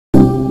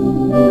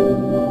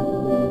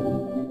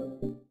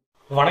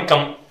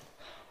வணக்கம்.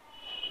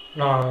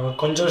 நான்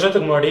கொஞ்சம்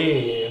வருஷத்துக்கு முன்னாடி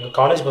எங்கள்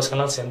காலேஜ்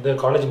பசங்கள்லாம் சேர்ந்து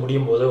காலேஜ்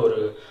முடியும் போது ஒரு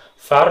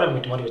ஃபேர்வெல்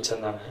மீட் மாதிரி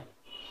வச்சுருந்தாங்க.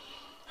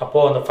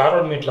 அப்போது அந்த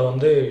ஃபேர்வெல் மீட்டில்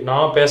வந்து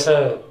நான் பேச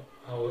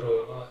ஒரு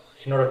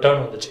என்னோடய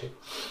டேர்ன் வந்துச்சு.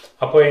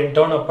 அப்போது என்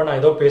டேர்ன் அப்போ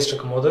நான் ஏதோ பேசிட்டு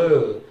இருக்கும்போது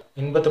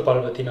இன்பத்து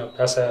பால் பற்றி நான்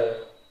பேச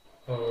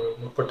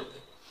முற்பட்டது.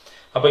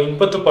 அப்போ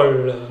இன்பத்து பால்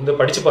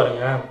வந்து படித்து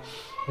பாருங்கள்.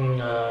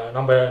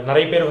 நம்ம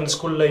நிறைய பேர் வந்து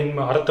ஸ்கூலில்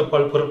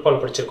அறத்துப்பால் பொருட்பால்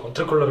படிச்சிருக்கோம்.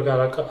 திருக்குறள்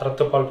இருக்க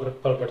அறத்துப்பால்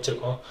பொருட்பால்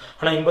படிச்சிருக்கோம்.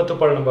 ஆனால்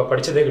இன்பத்துப்பால் நம்ம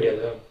படித்ததே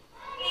கிடையாது.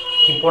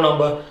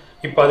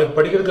 இப்போ அது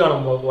படிக்கிறதுக்கான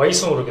நம்ம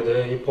வயசும் இருக்குது.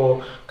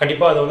 இப்போது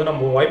கண்டிப்பாக அதை வந்து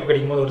நம்ம வாய்ப்பு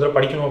கிடைக்கும் போது ஒரு தடவை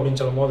படிக்கணும்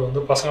அப்படின்னு சொல்லும் போது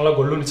வந்து பசங்களாம்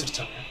கொல்லுன்னு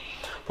சிரிச்சாங்க,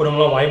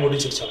 பொண்ணுங்களாம் வாய் மூடி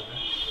சிரிச்சாங்க.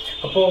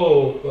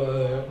 அப்போது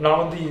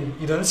நான் வந்து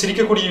இது வந்து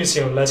சிரிக்கக்கூடிய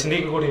விஷயம் இல்லை,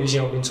 சிந்திக்கக்கூடிய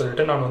விஷயம் அப்படின்னு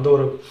சொல்லிட்டு நான் வந்து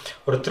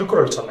ஒரு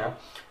திருக்குறள் சொன்னேன்.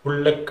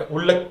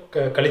 உள்ள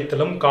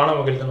கழித்தலும் காண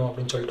மகிழ்தலும்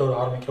அப்படின்னு சொல்லிட்டு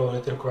ஆரம்பிக்கிற ஒரு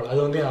திருக்குறள். அது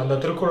வந்து அந்த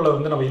திருக்குறளை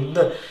வந்து நம்ம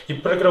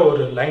இப்போ இருக்கிற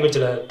ஒரு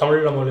லாங்குவேஜில்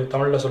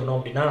தமிழில் சொன்னோம்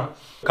அப்படின்னா,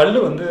 கல்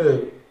வந்து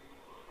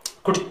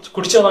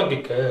குடிச்சாதான்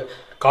கேட்கு,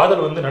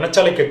 காதல் வந்து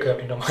நினைச்சாலே கேட்கு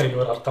அப்படின்ற மாதிரி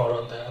ஒரு அர்த்தம்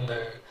வரும் அந்த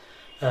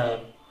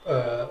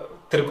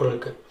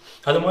திருக்குறளுக்கு.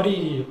 அது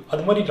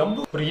மாதிரி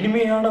ரொம்ப ஒரு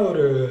இனிமையான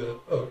ஒரு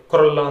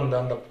குரல்லாம்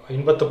அந்த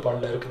இன்பத்து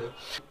பாலில் இருக்குது.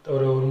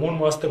 ஒரு 3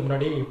 மாதத்துக்கு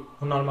முன்னாடி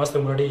 4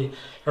 மாதத்துக்கு முன்னாடி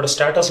என்னோடய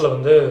ஸ்டேட்டஸில்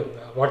வந்து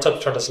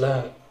வாட்ஸ்அப் ஸ்டேட்டஸில்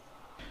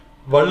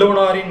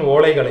வள்ளுவனாரின்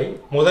ஓலைகளை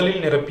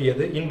முதலில்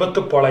நிரப்பியது இன்பத்து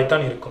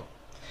பாலாய்த்தான் இருக்கும்,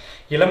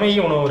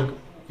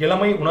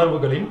 இளமை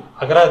உணர்வுகளின்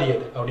அகராதி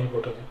அது அப்படின்னு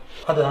போட்டிருக்கேன்.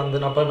 அது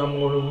நம்ம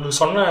உங்களுக்கு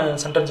சொன்ன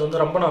சென்டென்ஸ்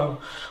வந்து ரொம்ப நான்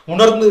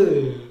உணர்ந்து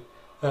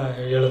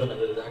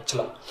எழுதுனது இது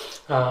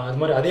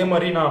ஆக்சுவலாக. அதே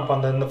மாதிரி நான் இப்போ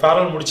இந்த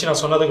ஃபேரல் முடித்து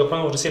நான்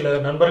சொன்னதுக்கப்புறம் ஒரு சில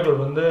நண்பர்கள்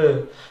வந்து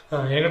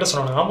என்கிட்ட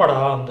சொன்னாங்க, ஆமாடா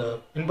அந்த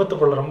இன்பத்து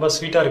பால் ரொம்ப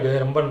ஸ்வீட்டாக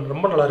இருக்குது, ரொம்ப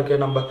ரொம்ப நல்லா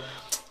இருக்குது.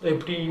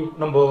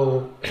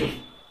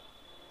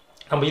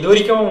 நம்ம இது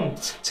வரைக்கும்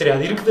சரி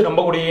அது இருக்குது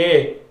நம்ம கூடயே,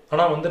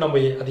 ஆனால் வந்து நம்ம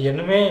அது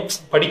என்னமே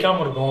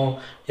படிக்காமல் இருக்கோம்,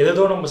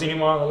 ஏதோ நம்ம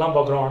சினிமா அதெல்லாம்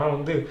பார்க்குறோம். ஆனால்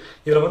வந்து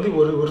இதில் வந்து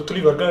ஒரு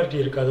துளி வர்காலிட்டி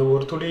இருக்காது,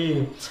 ஒரு துளி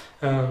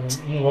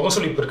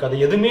முகசொலிப்பு இருக்காது,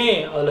 எதுவுமே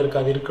அதில்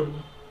இருக்காது.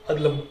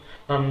 அதில்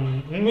நான்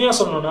உண்மையாக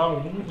சொல்லணும்னா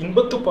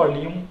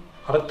இன்பத்துப்பாலையும்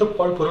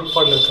அறத்துப்பால்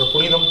பொருட்பாலில் இருக்கிற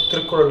புனிதம்,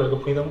 திருக்குறளில்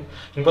இருக்கிற புனிதம்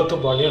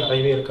இன்பத்துப்பாலையும்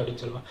நிறையவே இருக்குது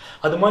அப்படின்னு சொல்லுவேன்.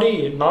 அது மாதிரி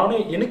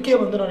எனக்கே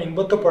வந்து நான்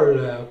இன்பத்துப்பால்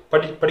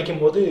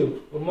படிக்கும்போது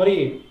ஒரு மாதிரி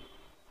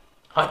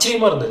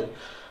ஆச்சரியமாக இருந்தது.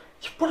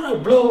 இப்போனா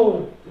இவ்வளோ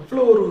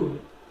ஒரு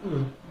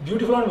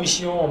பியூட்டிஃபுல்லான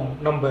விஷயம்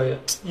நம்ம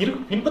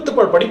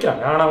இன்பத்துப்பால்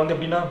படிக்கிறாங்க. ஆனால் வந்து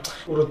எப்படின்னா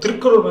ஒரு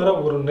திருக்குறள் மேலே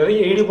ஒரு நிறைய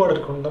ஈடுபாடு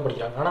இருக்கணும்னு தான்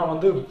படிக்கிறாங்க. ஆனால்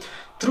வந்து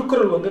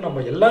திருக்குறள் வந்து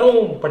நம்ம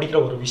எல்லாரும் படிக்கிற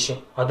ஒரு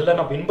விஷயம், அதில்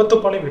நம்ம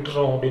இன்பத்துப்பாலே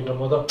விட்டுறோம் அப்படின்ற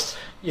போது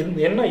தான்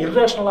என்ன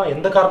இர்ரேஷனலாக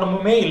எந்த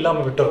காரணமுமே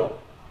இல்லாமல் விட்டுறோம்.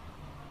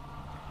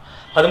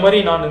 அது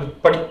மாதிரி நான்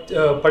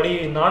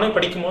நானே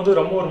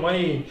படிக்கும்போது ரொம்ப ஒரு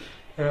மாதிரி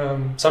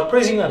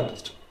சர்ப்ரைசிங்காக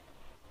இருந்துச்சு.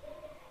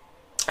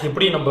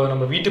 எப்படி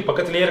நம்ம வீட்டு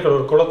பக்கத்துலேயே இருக்கிற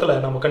ஒரு குளத்துல,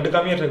 நம்ம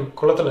கண்டுக்காமே இருக்கிற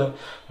குளத்துல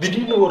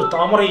திடீர்னு ஒரு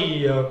தாமரை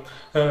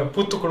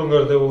பூத்து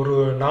குலுங்கிறது, ஒரு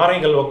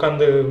நாரைகள்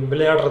உட்காந்து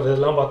விளையாடுறது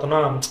இதெல்லாம் பார்த்தோம்னா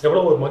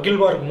எவ்வளோ ஒரு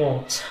மகிழ்வாக இருக்குமோ,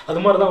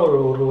 அது மாதிரி தான்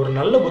ஒரு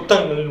நல்ல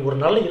புத்தகங்கள், ஒரு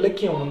நல்ல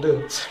இலக்கியம் வந்து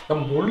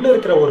நம்ம உள்ளே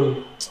இருக்கிற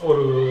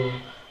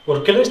ஒரு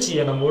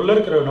கிளர்ச்சியை நம்ம உள்ளே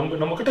இருக்கிற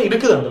நம்மக்கிட்ட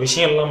இருக்குது அந்த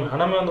விஷயம் எல்லாமே.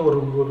 ஆனால் வந்து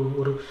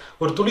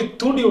ஒரு துளி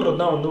தூண்டி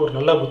விடுறது தான் வந்து ஒரு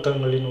நல்ல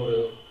புத்தகங்களின்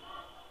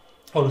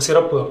ஒரு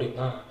சிறப்பு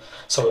அப்படின்னு தான்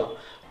சொல்லலாம்.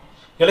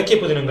 இலக்கிய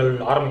புதினங்கள்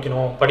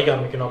படிக்க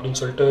ஆரம்பிக்கணும் அப்படின்னு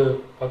சொல்லிட்டு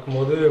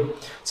பார்க்கும்போது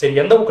சரி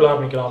எந்த புக்கில்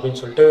ஆரம்பிக்கலாம்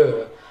அப்படின்னு சொல்லிட்டு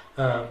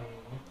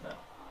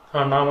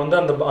நான் வந்து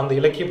அந்த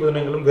இலக்கிய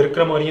புதினங்களும்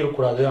வெறுக்கிற மாதிரியும்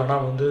இருக்கக்கூடாது,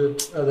 ஆனால் வந்து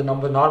அது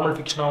நம்ம நார்மல்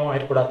ஃபிக்ஷனாகவும்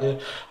ஆகிடக்கூடாது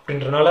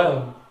அப்படின்றனால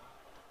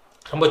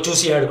ரொம்ப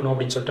சூஸியாக எடுக்கணும்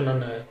அப்படின்னு சொல்லிட்டு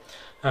நான்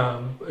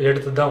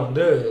எடுத்தது தான்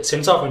வந்து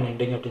சென்ஸ் ஆஃப் அன்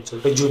எண்டிங் அப்படின்னு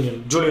சொல்லிட்டு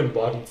ஜூலியன்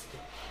பார்ன்ஸ்.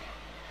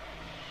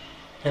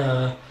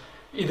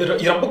 இது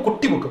ரொம்ப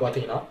குட்டி புக்கு,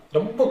 பார்த்தீங்கன்னா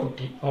ரொம்ப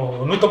குட்டி,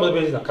 150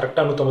 பேஜ் தான்,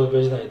 கரெக்டாக 150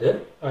 பேஜ் தான். இது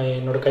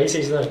என்னோட கை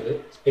சைஸ் தான் இருக்குது,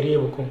 பெரிய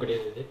புக்கும்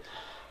கிடையாது இது.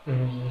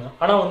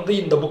 ஆனால் வந்து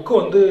இந்த புக்கு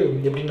வந்து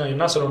எப்படின்னா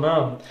என்ன சொல்லணும்னா,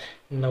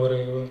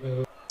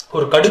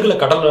 ஒரு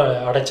கடுகில் கடலை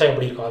அடைச்சா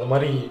எப்படி இருக்கும் அது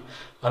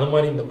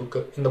மாதிரி இந்த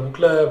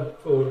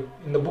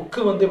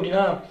புக்கு வந்து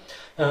எப்படின்னா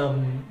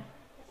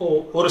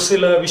ஒரு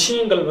சில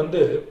விஷயங்கள்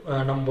வந்து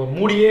நம்ம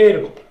மூடியே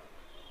இருக்கும்,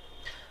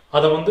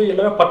 அதை வந்து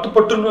எல்லாமே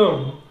பட்டுன்னு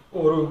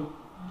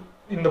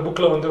இந்த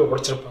புக்கில் வந்து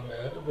படிச்சிருப்பாங்க.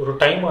 ஒரு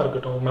டைமாக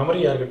இருக்கட்டும்,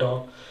 மெமரியாக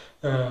இருக்கட்டும்,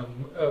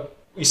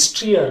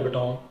 ஹிஸ்ட்ரியாக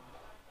இருக்கட்டும்,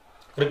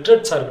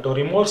 ரிக்ரெட்ஸாக இருக்கட்டும்,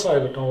 ரிமோர்ஸாக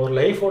இருக்கட்டும், ஒரு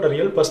லைஃபோட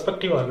ரியல்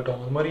பெர்ஸ்பெக்டிவாக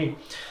இருக்கட்டும், அது மாதிரி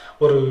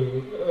ஒரு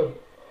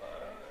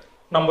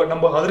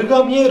நம்ம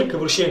அருகாமையே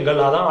இருக்க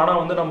விஷயங்கள் அதான்.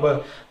 ஆனால் வந்து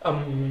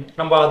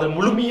நம்ம அதை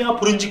முழுமையாக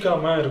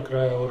புரிஞ்சிக்காம இருக்கிற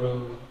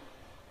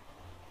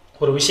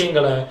ஒரு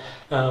விஷயங்களை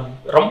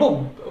ரொம்ப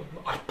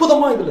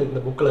அற்புதமாக இந்த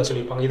புக்கில்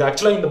சொல்லியிருப்பாங்க. இது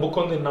ஆக்சுவலாக இந்த புக்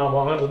வந்து நான்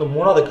வாங்கினது வந்து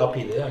 3வது காப்பி.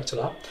 இது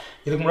ஆக்சுவலாக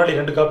இதுக்கு முன்னாடி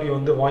 2 காப்பி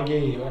வந்து வாங்கி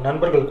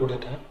நண்பர்கள்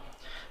கொடுத்துட்டேன்.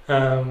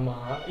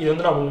 இது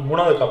வந்து நான்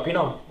 3வது காப்பி.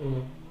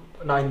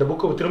 நான் இந்த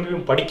புக்கு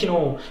திரும்பியும்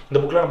படிக்கணும், இந்த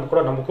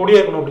புக்கில் நம்ம கூடயே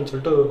இருக்கணும் அப்படின்னு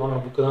சொல்லிட்டு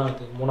வாங்கின புக்கு தான்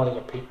இது 3வது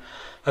காப்பி.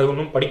 அது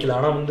ஒன்றும் படிக்கல.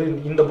 ஆனால் வந்து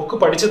இந்த புக்கு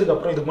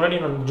படித்ததுக்கப்புறம் இதுக்கு முன்னாடி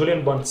நான்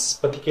ஜூலியன் பார்ன்ஸ்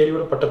பற்றி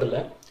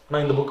கேள்விப்பட்டதில்லை.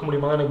 ஆனால் இந்த புக்கு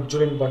மூலிமா தான் எனக்கு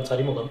ஜூலியன் பார்ன்ஸ்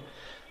அறிமுகம்.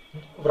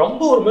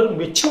 ரொம்ப ஒரு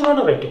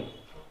மெச்சூரான ரைட்டிங்,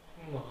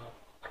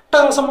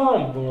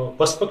 அட்டகாசமாக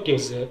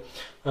பெர்ஸ்பெக்டிவ்ஸு.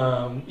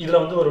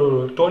 இதில் வந்து ஒரு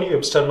டோனி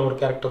வெப்ஸ்டர்னு ஒரு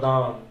கேரக்டர்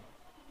தான்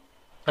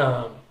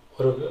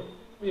ஒரு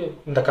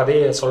இந்த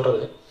கதையை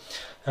சொல்கிறது.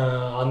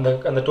 அந்த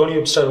அந்த டோனி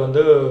வெப்ஸ்டர்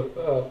வந்து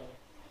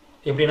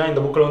எப்படின்னா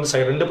இந்த புக்கில் வந்து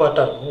 2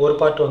 பார்ட்டாக இருக்கும். ஒரு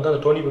பார்ட் வந்து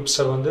அந்த டோனி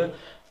வெப்ஸ்டர் வந்து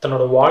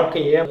தன்னோட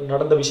வாழ்க்கையே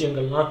நடந்த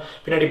விஷயங்கள்லாம்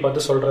பின்னாடி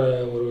பார்த்து சொல்கிற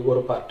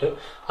ஒரு பார்ட்டு.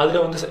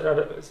 அதில் வந்து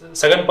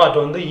செகண்ட்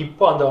பார்ட் வந்து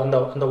இப்போ அந்த அந்த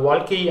அந்த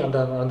வாழ்க்கை அந்த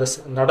அந்த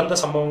நடந்த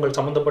சம்பவங்கள்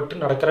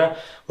சம்மந்தப்பட்டு நடக்கிற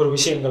ஒரு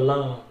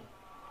விஷயங்கள்லாம்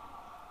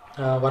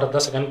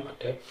வரதான் செகண்ட்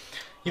பார்ட்டு.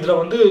 இதில்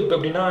வந்து இப்போ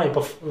எப்படின்னா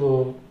இப்போ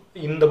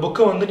இந்த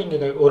புக்கை வந்து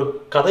நீங்கள் ஒரு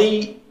கதை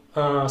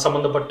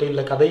சம்மந்தப்பட்டு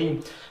இல்லை கதை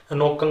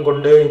நோக்கம்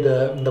கொண்டு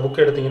இந்த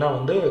புக்கை எடுத்திங்கன்னா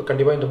வந்து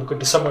கண்டிப்பாக இந்த புக்கு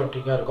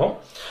டிசப்பாயிண்டிங்காக இருக்கும்.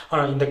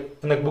 இந்த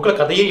இந்த புக்கில்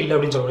கதையே இல்லை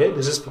அப்படின்னு சொல்ல முடியாது.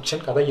 திஸ் இஸ்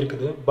ஃபிக்ஷன், கதை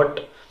இருக்குது. பட்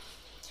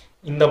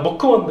இந்த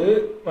புக்கு வந்து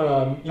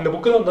இந்த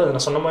புக்கு வந்து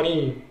நான் சொன்ன மாதிரி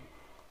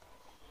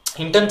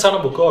இன்டென்ஸான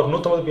புக்கு. ஒரு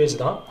 150 பேஜ்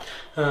தான்.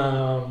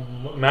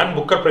 மேன்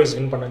புக்கர் ப்ரைஸ்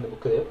வின் பண்ண இந்த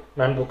புக்கு,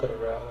 மேன் புக்கர்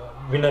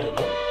வின்னர்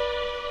இது.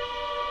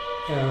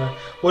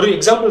 ஒரு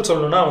எக்ஸாம்பிள்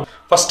சொல்லணும்னா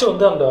ஃபஸ்ட்டு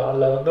வந்து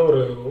அதில் வந்து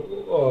ஒரு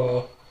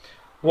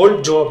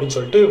ஓல்ட் ஜோ அப்படின்னு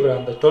சொல்லிட்டு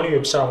அந்த டோனி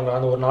வெப்ஸ்டர் அவங்க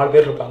அந்த ஒரு 4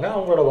 பேர் இருப்பாங்க.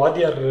 அவங்களோட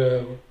வாத்தியார்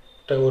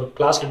ஒரு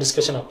கிளாஸில்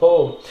டிஸ்கஷன்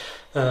அப்போது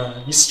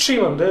ஹிஸ்ட்ரி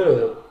வந்து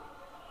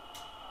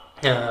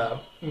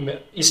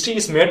history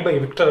is made by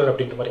Victor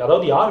அப்படின்ற மாதிரி,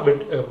 அதாவது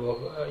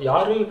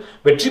யார்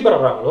வெற்றி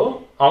பெறுறாங்களோ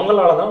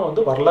அவங்களால தான்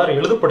வந்து வரலாறு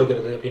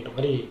எழுதப்படுகிறது அப்படின்ற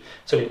மாதிரி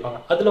சொல்லியிருப்பாங்க.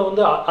 அதில்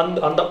வந்து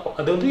அந்த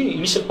அது வந்து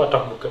இனிஷியல் பார்ட்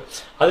ஆஃப் புக்கு.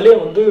 அதுலேயே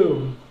வந்து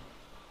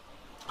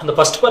அந்த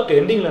ஃபஸ்ட் பார்ட்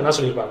எண்டிங்கில் என்ன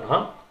சொல்லியிருப்பாங்கன்னா,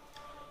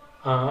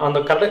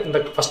 இந்த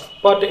ஃபஸ்ட்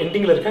பார்ட்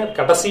எண்டிங்கில் இருக்க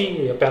கடைசி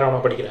பேராவை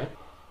நான் படிக்கிறேன்.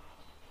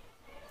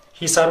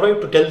 He survived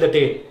to tell the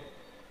tale.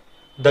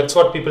 That's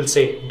what people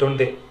say, don't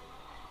they?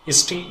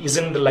 History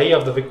isn't the lie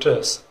of the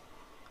victors.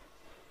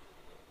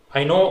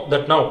 I know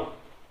that now.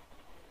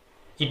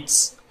 It's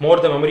more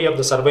the memory of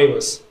the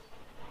survivors,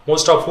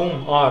 most of whom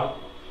are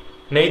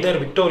neither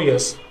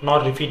victorious nor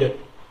defeated.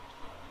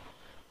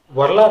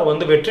 வரலாறு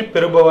வந்து வெற்றி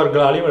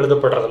பெறுபவர்களாலையும்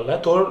எழுதப்படுறதில்ல,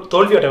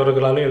 தோல்வி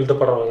அடைவர்களாலையும்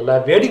எழுதப்படுறதில்ல,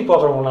 வேடிக்கை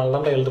பார்க்குறவங்களால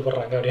தான்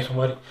எழுதப்படுறாங்க அப்படின்ற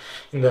மாதிரி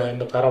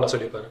இந்த பேரால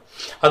சொல்லியிருப்பாரு.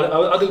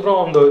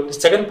 அதுக்கப்புறம் அந்த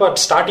செகண்ட்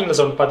பார்ட்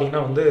ஸ்டார்டிங்கில்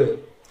பார்த்தீங்கன்னா வந்து,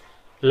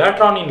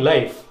 later on in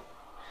life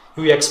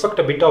you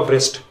expect a bit of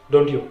rest,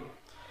 don't you?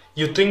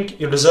 You think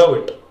you deserve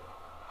it.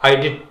 I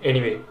did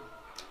anyway.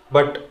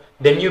 But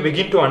then you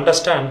begin to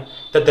understand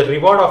that the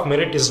reward of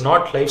merit is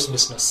not lives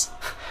business.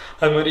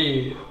 அது மாதிரி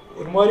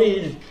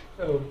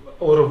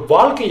ஒரு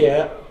வாழ்க்கையை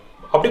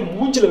அப்படியே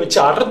மூஞ்சில் வச்சு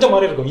அரைஞ்ச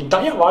மாதிரி இருக்கும்.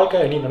 இதுதான் வாழ்க்கை,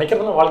 நீ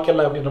நினைக்கிறதுலாம் வாழ்க்கை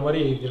இல்லை அப்படின்ற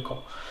மாதிரி இருக்கும்.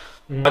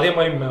 அதே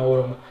மாதிரி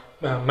ஒரு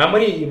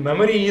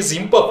மெமரி இஸ்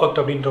இம்பர்ஃபெக்ட்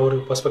அப்படின்ற ஒரு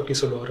பெர்ஸ்பெக்டிவ்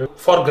சொல்லுவார்.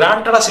 ஃபார்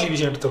கிராண்டடாக சில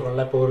விஷயம்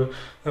எடுத்துக்கோங்களேன்.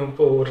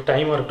 இப்போ ஒரு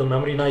டைமாக இருக்கட்டும்,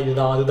 மெமரினா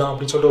இதுதான் அதுதான்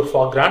அப்படின்னு சொல்லிட்டு ஒரு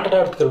ஃபார்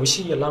கிராண்டடாக எடுத்துக்கிற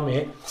விஷயம் எல்லாமே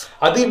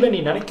அது இல்லை,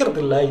 நீ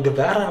நினைக்கிறது இல்லை, இது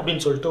வேற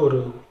அப்படின்னு சொல்லிட்டு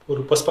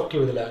ஒரு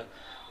பெர்ஸ்பெக்டிவ் இதில்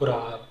ஒரு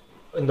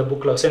இந்த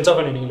புக்கில் சென்ஸ்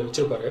ஆஃப் எண்டிங்கில்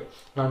வச்சுருப்பாரு.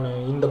 நான்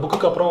இந்த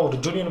புக்குக்கு அப்புறம் ஒரு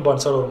ஜூலியன்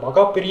பார்ன்ஸோட ஒரு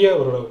மகாபெரிய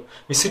ஒரு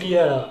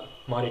விசிறியாக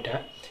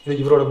மாறிட்டேன்.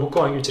 இவரோட புக்கு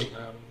வாங்கி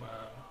வச்சுருக்கேன்,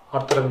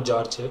 ஆர்த்தர் அண்ட்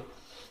ஜார்ஜ்.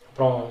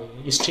 அப்புறம்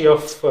history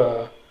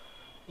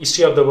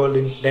of the world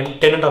in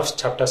 10.5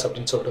 chapters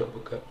அப்படின்னு சொல்லிட்டு ஒரு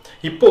புக்கு.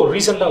 இப்போது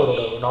ரீசெண்டாக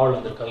அவரோட நாவல்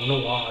வந்திருக்கு.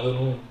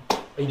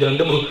 இது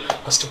 2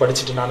 ஃபஸ்ட்டு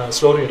படிச்சுட்டு நான்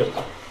ஸ்லோ ரீடர்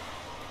தான்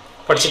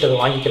படிச்சுட்டு அதை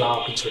வாங்கிக்கலாம்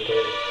அப்படின்னு சொல்லிட்டு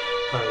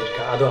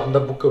இருக்கேன்.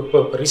 அந்த புக்கு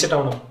இப்போ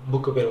ரீசெண்டான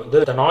புக்கு பேர்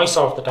வந்து த நாய்ஸ்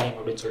ஆஃப் த டைம்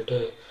அப்படின்னு சொல்லிட்டு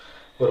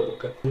ஒரு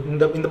புக்கு.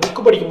 இந்த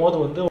புக்கு படிக்கும் போது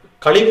வந்து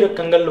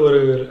கழிவிறக்கங்கள்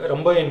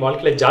ரொம்ப என்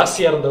வாழ்க்கையில்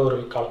ஜாஸ்தியாக இருந்த ஒரு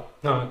காலம்.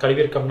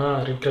 கழிவிறக்கம்னா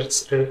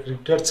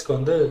ரிக்ரெட்ஸ்க்கு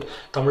வந்து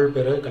தமிழ்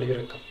பேர்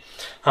கழிவிறக்கம்.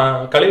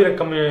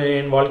 கழிவிறக்கம்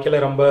என்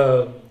வாழ்க்கையில் ரொம்ப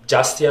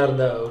ஜாஸ்தியாக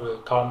இருந்த ஒரு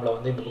காலமில்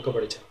வந்து இந்த புக்கை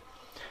படித்தேன்.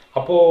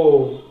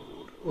 அப்போது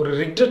ஒரு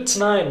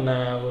ரிக்ரெட்ஸ்னால் என்ன,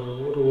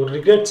 ஒரு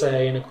ரிக்ரெட்ஸை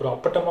எனக்கு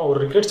ஒரு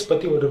ரிக்ரெட்ஸ்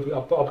பற்றி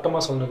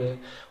அப்பட்டமாக சொன்னது,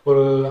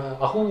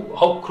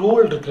 ஹவு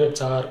க்ரூவல்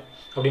ரிக்ரெட்ஸ் ஆர்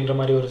அப்படின்ற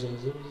மாதிரி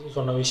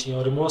சொன்ன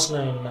விஷயம்.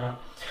 ரிமோர்ஸ்னால் என்ன,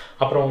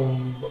 அப்புறம்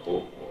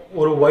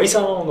ஒரு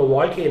வயசானவங்க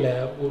வாழ்க்கையில்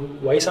ஒரு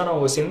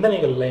வயசானவங்க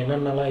சிந்தனைகளில்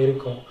என்னென்னலாம்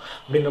இருக்கும்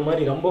அப்படின்ற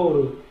மாதிரி ரொம்ப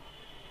ஒரு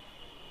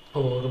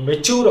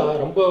மெச்சூராக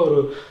ரொம்ப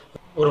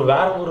ஒரு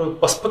வேற ஒரு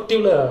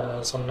பர்ஸ்பெக்டிவில்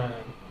சொன்ன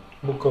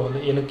புக்கை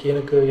வந்து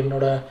எனக்கு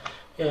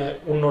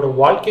உன்னோட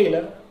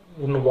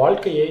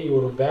வாழ்க்கையை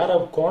ஒரு வேற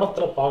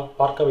கோணத்தில்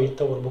பார்க்க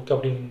வைத்த ஒரு புக்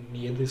அப்படின்னு நீ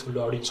எது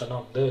சொல்லுவ அப்படின்னு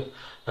சொன்னால் வந்து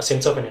நான்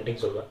சென்ஸ் ஆஃப்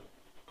எண்டிங் சொல்லுவேன்.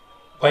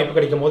 வாய்ப்பு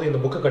கிடைக்கும் போது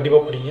இந்த புக்கை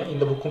கண்டிப்பாக படிங்க.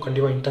 இந்த புக்கும்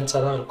கண்டிப்பாக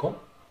இன்டென்ஸாக தான் இருக்கும்.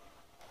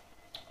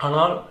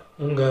 ஆனால்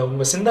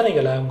உங்கள்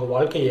சிந்தனைகளை, உங்கள்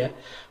வாழ்க்கையை,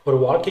 ஒரு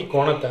வாழ்க்கை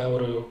கோணத்தை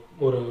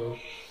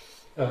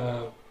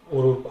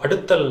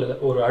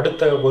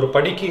அடுத்த ஒரு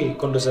படிக்கு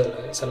கொண்டு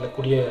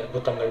செல்லக்கூடிய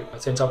புத்தகங்கள்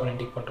சென்ஸ் ஆஃப்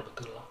எண்டிங் பண்ணுற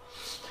புத்தகங்கள்லாம்.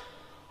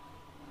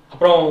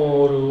 அப்புறம்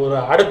ஒரு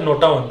ஆடட்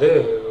நோட்டாக வந்து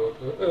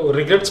ஒரு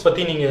ரிக்ரெட்ஸ்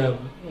பற்றி நீங்கள்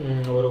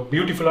ஒரு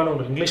பியூட்டிஃபுல்லான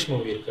ஒரு இங்கிலீஷ்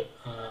மூவி இருக்குது,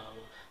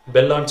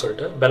 பெல்லான்னு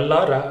சொல்லிட்டு.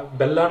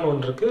 பெல்லான்னு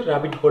ஒன்று இருக்குது,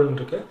 ரேபிட் ஹோல்னு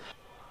இருக்குது.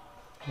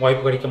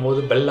 வாய்ப்பு கிடைக்கும்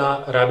போது பெல்லா,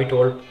 ரேபிட்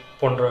ஹோல்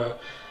போன்ற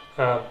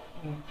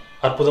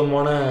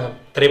அற்புதமான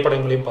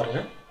திரைப்படங்களையும்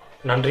பாருங்கள்.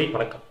 நன்றி,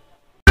 வணக்கம்.